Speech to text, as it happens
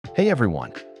Hey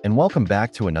everyone, and welcome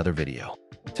back to another video.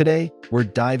 Today, we're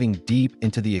diving deep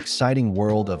into the exciting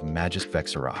world of Magisk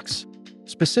Vexirox,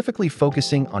 specifically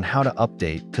focusing on how to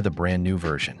update to the brand new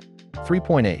version,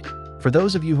 3.8. For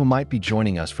those of you who might be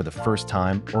joining us for the first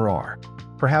time or are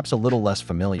perhaps a little less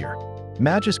familiar,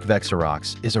 Magisk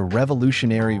Vexirox is a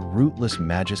revolutionary rootless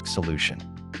Magisk solution.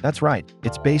 That's right,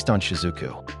 it's based on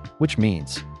Shizuku, which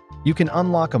means you can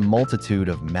unlock a multitude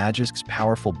of Magisk's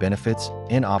powerful benefits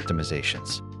and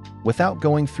optimizations without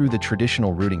going through the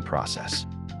traditional rooting process,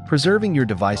 preserving your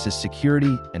device's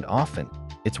security and often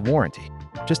its warranty.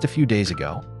 Just a few days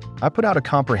ago, I put out a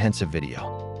comprehensive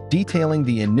video detailing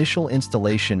the initial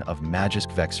installation of Magisk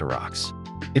Vexirox.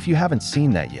 If you haven't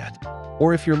seen that yet,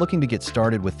 or if you're looking to get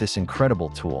started with this incredible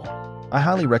tool, I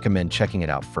highly recommend checking it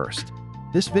out first.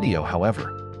 This video,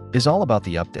 however, is all about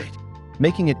the update,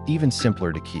 making it even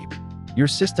simpler to keep your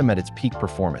system at its peak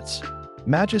performance.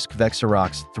 Magisk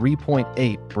Vexirox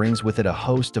 3.8 brings with it a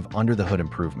host of under-the-hood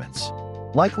improvements,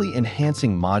 likely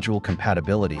enhancing module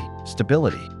compatibility,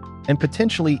 stability, and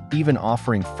potentially even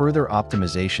offering further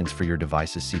optimizations for your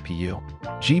device's CPU,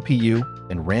 GPU,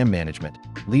 and RAM management,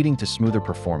 leading to smoother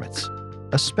performance,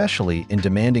 especially in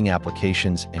demanding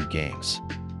applications and games.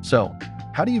 So,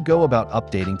 how do you go about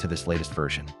updating to this latest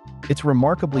version? It's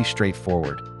remarkably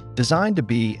straightforward, designed to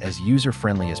be as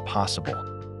user-friendly as possible.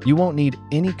 You won't need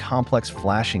any complex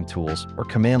flashing tools or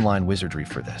command line wizardry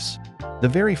for this. The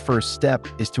very first step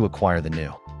is to acquire the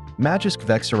new Magisk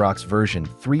Vexirox version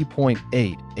 3.8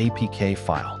 APK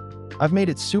file. I've made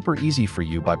it super easy for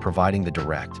you by providing the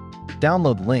direct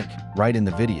download link right in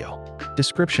the video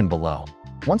description below.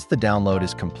 Once the download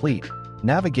is complete,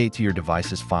 navigate to your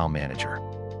device's file manager.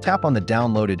 Tap on the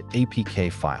downloaded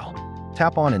APK file.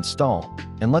 Tap on Install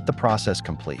and let the process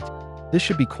complete. This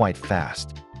should be quite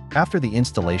fast. After the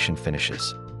installation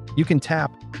finishes, you can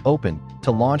tap Open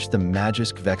to launch the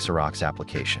Magisk Vexirox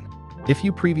application. If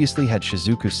you previously had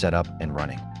Shizuku set up and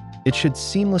running, it should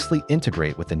seamlessly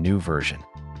integrate with the new version.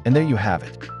 And there you have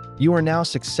it. You are now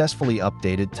successfully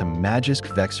updated to Magisk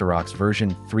Vexirox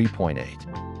version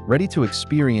 3.8, ready to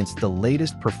experience the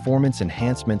latest performance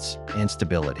enhancements and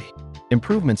stability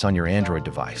improvements on your Android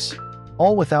device,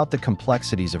 all without the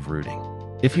complexities of rooting.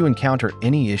 If you encounter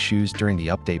any issues during the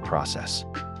update process,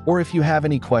 or if you have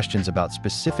any questions about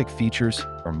specific features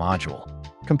or module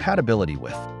compatibility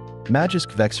with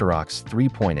Magisk Vexirox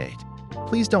 3.8,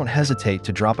 please don't hesitate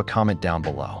to drop a comment down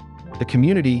below. The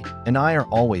community and I are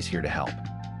always here to help.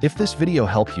 If this video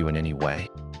helped you in any way,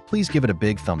 please give it a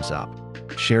big thumbs up,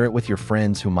 share it with your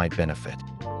friends who might benefit,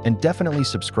 and definitely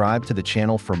subscribe to the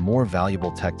channel for more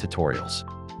valuable tech tutorials,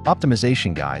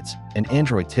 optimization guides, and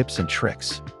Android tips and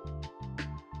tricks.